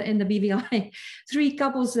famous in the BVI. 3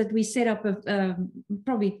 couples that we set up,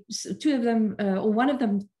 probably 2 of them, or one of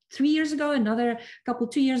them 3 years ago, another couple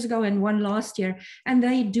 2 years ago, and one last year, and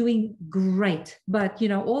they're doing great. But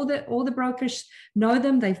all the brokers know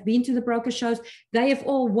them. They've been to the broker shows. They have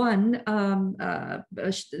all won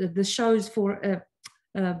the shows for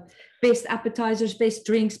best appetizers, best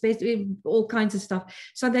drinks, best all kinds of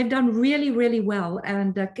stuff. So they've done really, really well.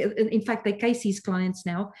 And in fact, they're Casey's clients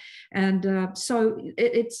now. And so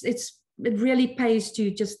it really pays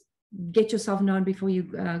to just get yourself known before you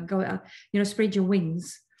go out, spread your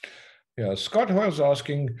wings. Yeah, Scott Hoyle's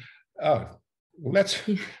asking,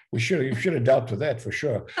 you should have dealt with that for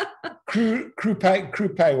sure. crew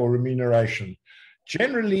pay or remuneration.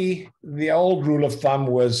 Generally, the old rule of thumb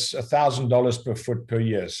was $1,000 per foot per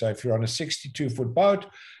year. So if you're on a 62-foot boat,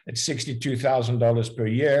 it's $62,000 per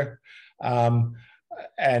year.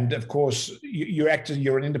 And of course, you're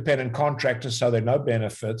an independent contractor, so there are no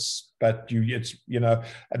benefits. But and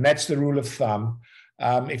that's the rule of thumb.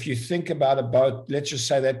 If you think about a boat, let's just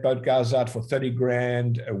say that boat goes out for 30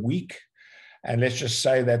 grand a week. And let's just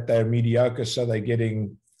say that they're mediocre, so they're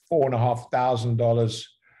getting $4,500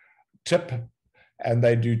 tip, and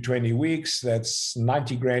they do 20 weeks. That's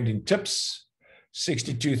 90 grand in tips,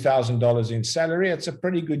 $62,000 in salary. It's a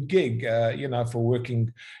pretty good gig, for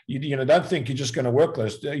working. Don't think you're just going to work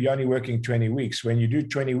those. You're only working 20 weeks. When you do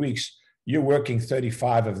 20 weeks, you're working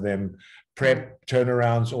 35 of them, prep,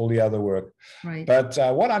 turnarounds, all the other work. Right. But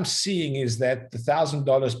what I'm seeing is that the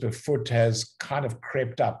 $1,000 per foot has kind of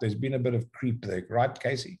crept up. There's been a bit of creep there, right,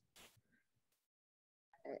 Casey?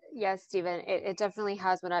 Yes, Stephen, it definitely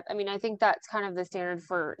has went up. I mean, I think that's kind of the standard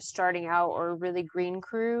for starting out or really green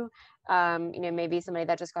crew. Maybe somebody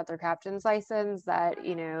that just got their captain's license that,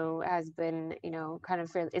 has been, kind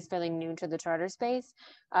of is fairly new to the charter space.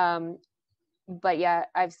 But yeah,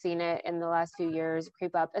 I've seen it in the last few years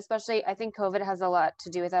creep up, especially I think COVID has a lot to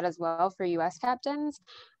do with that as well for US captains,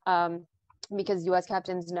 because US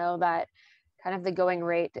captains know that kind of the going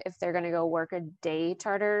rate, if they're going to go work a day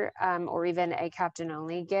charter or even a captain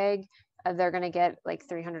only gig, they're going to get like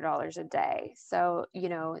 $300 a day. So,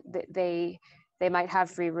 they might have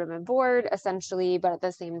free room and board essentially, but at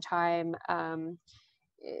the same time,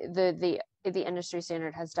 the industry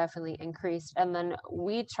standard has definitely increased. And then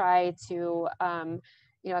we try to,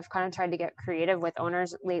 I've kind of tried to get creative with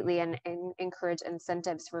owners lately and encourage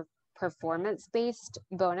incentives for performance-based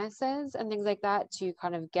bonuses and things like that to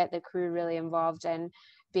kind of get the crew really involved in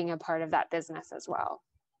being a part of that business as well.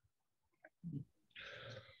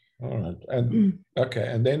 All right. And okay.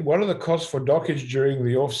 And then what are the costs for dockage during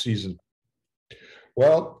the off season?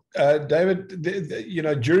 Well, David,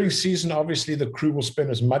 during season, obviously the crew will spend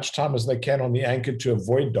as much time as they can on the anchor to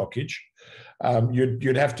avoid dockage.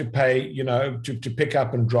 You'd have to pay, to pick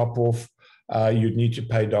up and drop off. You'd need to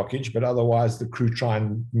pay dockage, but otherwise the crew try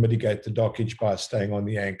and mitigate the dockage by staying on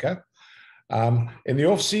the anchor. In the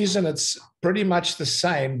off season, it's pretty much the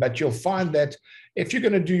same, but you'll find that if you're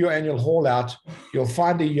going to do your annual haul out, you'll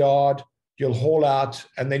find a yard, you'll haul out,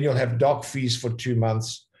 and then you'll have dock fees for 2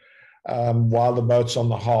 months. While the boat's on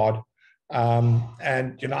the hard.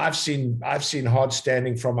 I've seen hard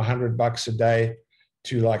standing from $100 a day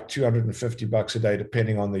to like $250 a day,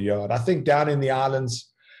 depending on the yard. I think down in the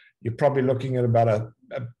islands, you're probably looking at about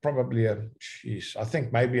I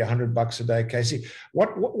think maybe $100 a day. Casey,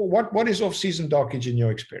 what is off-season dockage in your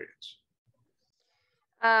experience?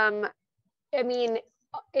 I mean,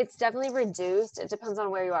 it's definitely reduced. It depends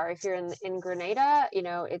on where you are. If you're in Grenada,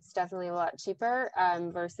 it's definitely a lot cheaper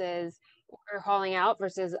versus or hauling out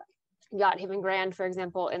versus Yacht Haven Grand, for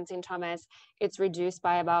example, in St. Thomas, it's reduced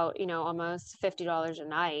by about, almost $50 a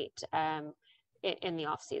night in the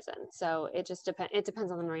off season. So it just depends. It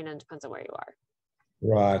depends on the marina and depends on where you are.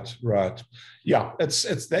 Right. Yeah, that's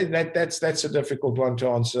a difficult one to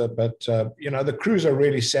answer, but the crews are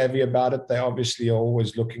really savvy about it. They obviously are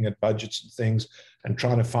always looking at budgets and things and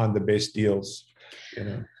trying to find the best deals.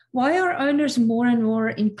 Why are owners more and more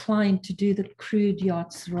inclined to do the crewed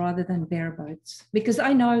yachts rather than bareboats? Because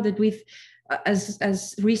I know that we've,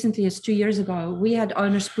 as recently as 2 years ago, we had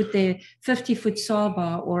owners put their 50-foot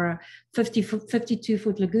Saba or a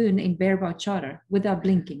 52-foot Lagoon in bareboat charter without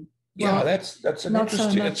blinking. Yeah, that's an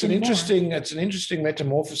interesting it's an interesting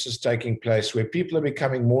metamorphosis taking place where people are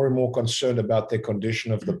becoming more and more concerned about their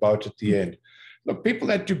condition of the boat at the end. Look, people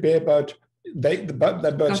that do bareboat,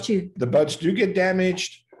 the boats do get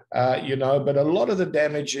damaged, but a lot of the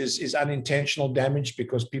damage is unintentional damage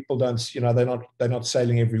because people don't, they're not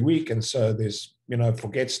sailing every week, and so there's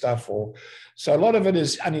forget stuff, or so a lot of it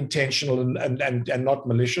is unintentional and not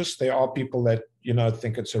malicious. There are people that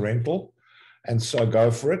think it's a rental, and so go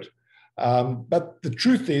for it. But the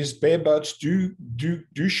truth is, bareboats do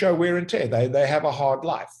show wear and tear. They have a hard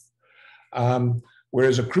life.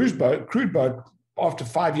 Whereas a crude boat, after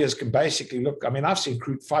 5 years can basically look. I mean, I've seen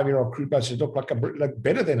 5-year-old crude boats that look like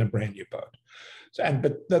better than a brand new boat.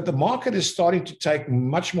 But the market is starting to take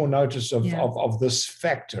much more notice of this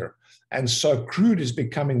factor. And so crude is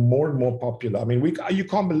becoming more and more popular. I mean, you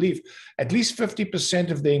can't believe at least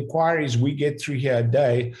 50% of the inquiries we get through here a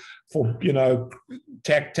day for,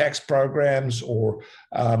 tax programs or,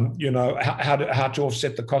 how to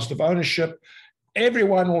offset the cost of ownership.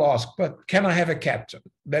 Everyone will ask, but can I have a captain?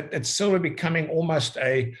 That it's still becoming almost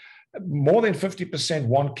more than 50%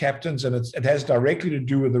 want captains, and it has directly to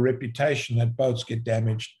do with the reputation that boats get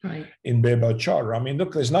damaged in bareboat charter. I mean,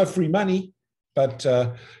 look, there's no free money. But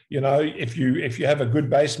if you have a good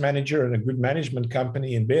base manager and a good management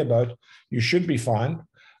company in bareboat, you should be fine.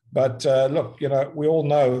 But look, we all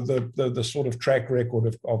know the sort of track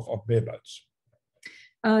record of bareboats.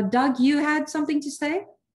 Doug, you had something to say?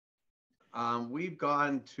 We've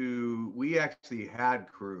gone to, we actually had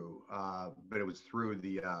crew, but it was through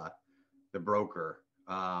the broker.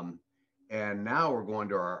 And now we're going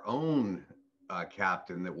to our own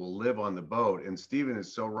captain that will live on the boat. And Stephen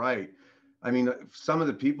is so right. I mean, some of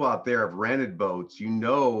the people out there have rented boats, you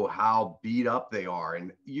know how beat up they are.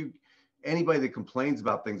 And anybody that complains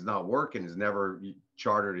about things not working has never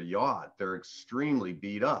chartered a yacht. They're extremely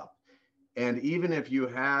beat up. And even if you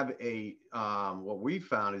have what we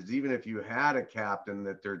found is even if you had a captain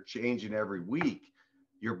that they're changing every week,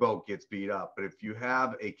 your boat gets beat up. But if you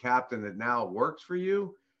have a captain that now works for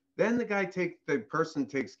you, then the person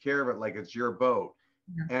takes care of it like it's your boat.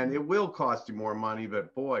 And it will cost you more money,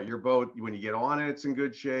 but boy, your boat, when you get on it, it's in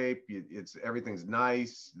good shape. Everything's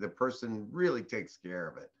nice. The person really takes care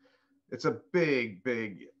of it. It's a big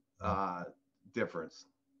difference.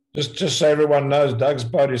 Just so everyone knows, Doug's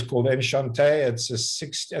boat is called Enchante. It's a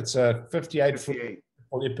 58-foot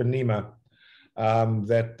Ipanema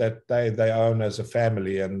that they own as a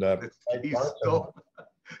family. And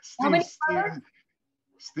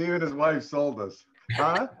Steve and his wife sold us.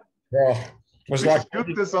 Huh? Well, it was like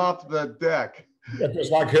scooped this off the deck. It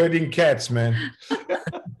was like herding cats, man.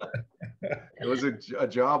 It was a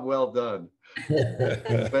job well done.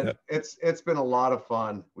 But it's been a lot of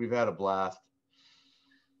fun. We've had a blast.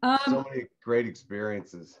 So many great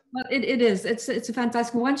experiences. Well, it is. It's a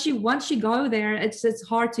fantastic. Once you go there, it's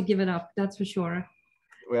hard to give it up. That's for sure.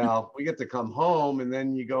 Well, we get to come home, and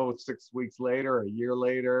then you go 6 weeks later, a year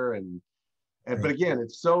later, but again,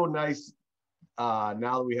 it's so nice now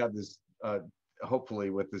that we have this. Hopefully,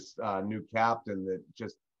 with this new captain, that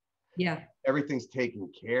just everything's taken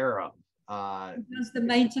care of. Does the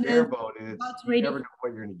maintenance? You never know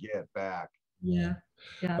what you're going to get back. Yeah.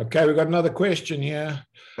 Okay, we've got another question here.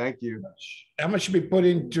 Thank you. How much should be put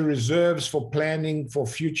into reserves for planning for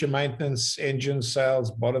future maintenance, engine sales,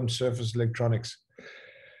 bottom surface electronics?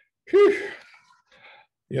 Whew.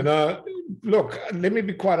 You know, look, let me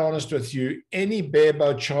be quite honest with you. Any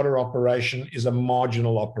bareboat charter operation is a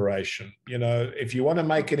marginal operation. You know, if you want to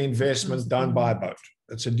make an investment, don't buy a boat.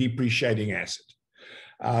 It's a depreciating asset.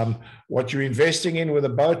 What you're investing in with a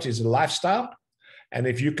boat is a lifestyle. And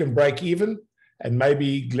if you can break even and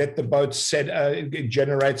maybe let the boat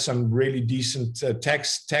generate some really decent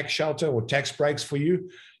tax shelter or tax breaks for you,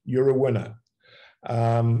 you're a winner.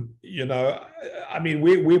 You know, I mean,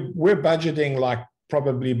 we're budgeting like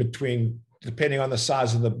probably depending on the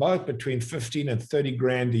size of the boat, between 15 and 30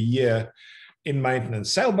 grand a year in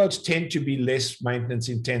maintenance. Sailboats tend to be less maintenance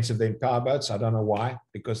intensive than powerboats. I don't know why,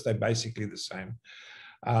 because they're basically the same.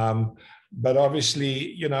 But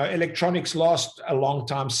obviously, you know, electronics last a long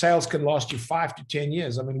time. Sails can last you 5 to 10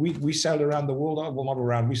 years. I mean, we sailed around the world. Well, not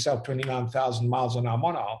around. We sailed 29,000 miles on our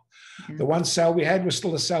monohull. The one sail we had was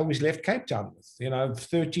still a sail we left Cape Town with, you know,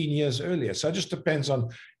 13 years earlier. So it just depends on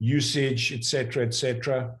usage, et cetera, et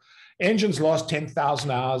cetera. Engines last 10,000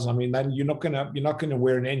 hours. I mean, then you're not gonna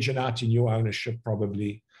wear an engine out in your ownership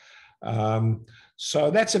probably. So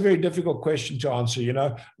that's a very difficult question to answer. You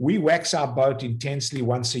know, we wax our boat intensely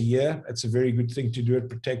once a year. It's a very good thing to do. It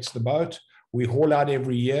protects the boat. We haul out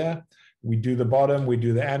every year. We do the bottom, we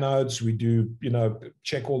do the anodes, we do, you know,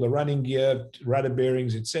 check all the running gear, rudder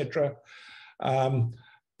bearings, etc.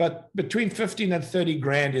 But between 15 and 30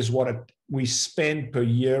 grand is what we spend per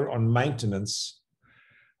year on maintenance.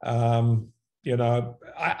 You know,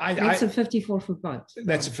 that's a 54-foot boat.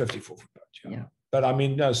 That's a 54-foot boat, yeah. But I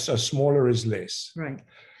mean, no, so smaller is less. Right.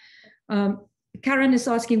 Karen is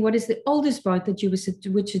asking, what is the oldest boat that you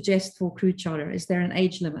would suggest for crew charter? Is there an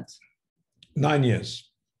age limit? 9 years.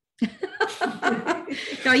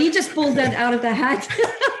 No, you just pulled that out of the hat.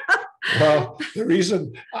 Well, the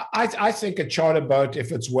reason I think a charter boat,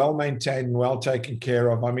 if it's well maintained and well taken care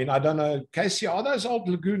of, I mean, I don't know, Casey, are those old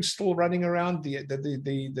lagoons still running around, the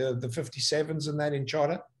 57s and that in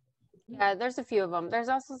charter? Yeah, there's a few of them. There's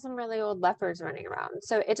also some really old leopards running around.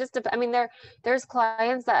 So it just, I mean, there's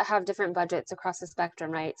clients that have different budgets across the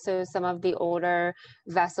spectrum, right? So some of the older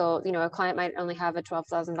vessel, you know, a client might only have a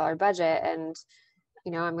 $12,000 budget, and,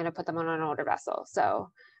 you know, I'm going to put them on an older vessel. So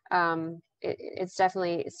it's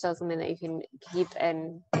definitely still something that you can keep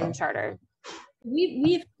in charter.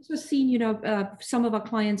 We've also seen, you know, some of our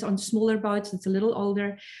clients on smaller boats, it's a little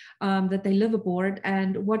older, that they live aboard.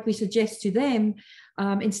 And what we suggest to them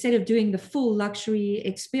instead of doing the full luxury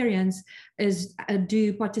experience, is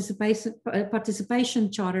do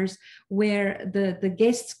participation charters where the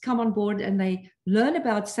guests come on board and they learn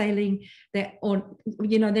about sailing. They're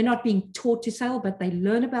not being taught to sail, but they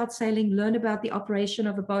learn about sailing, learn about the operation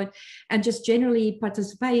of a boat, and just generally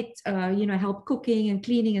participate, help cooking and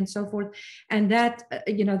cleaning and so forth. And that,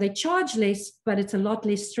 they charge less, but it's a lot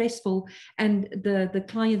less stressful. And the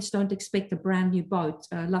clients don't expect a brand new boat,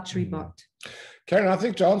 luxury boat. Karen, I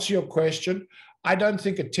think to answer your question, I don't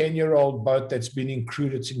think a 10-year-old boat that's been in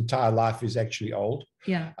crude its entire life is actually old.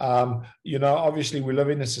 Yeah. Obviously we live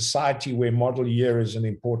in a society where model year is an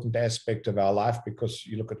important aspect of our life, because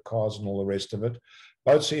you look at cars and all the rest of it.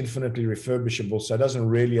 Boats are infinitely refurbishable, so it doesn't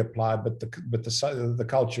really apply, but the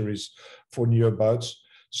culture is for newer boats.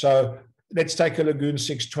 So let's take a Lagoon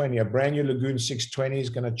 620. A brand new Lagoon 620 is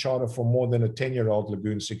going to charter for more than a 10-year-old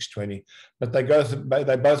Lagoon 620, but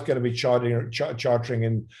they're both going to be chartering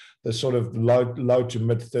in the sort of low to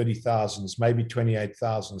mid 30,000s, maybe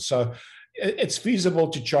 28,000. So it's feasible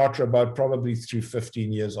to charter a boat probably through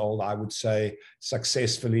 15 years old, I would say,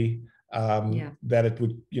 successfully, that it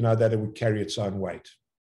would carry its own weight.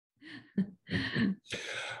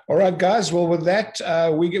 All right, guys. Well, with that,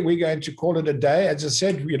 we're going to call it a day. As I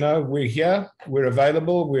said, we're here, we're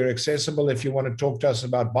available, we're accessible. If you want to talk to us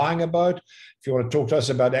about buying a boat, if you want to talk to us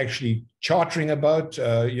about actually chartering a boat,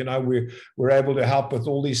 we're able to help with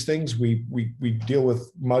all these things. We deal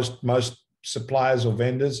with most suppliers or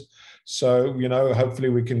vendors, so hopefully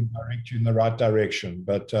we can direct you in the right direction.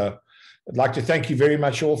 But I'd like to thank you very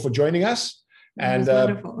much all for joining us. And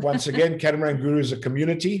once again, Catamaran Guru is a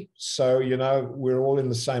community, so we're all in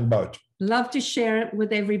the same boat. Love to share it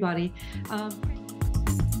with everybody.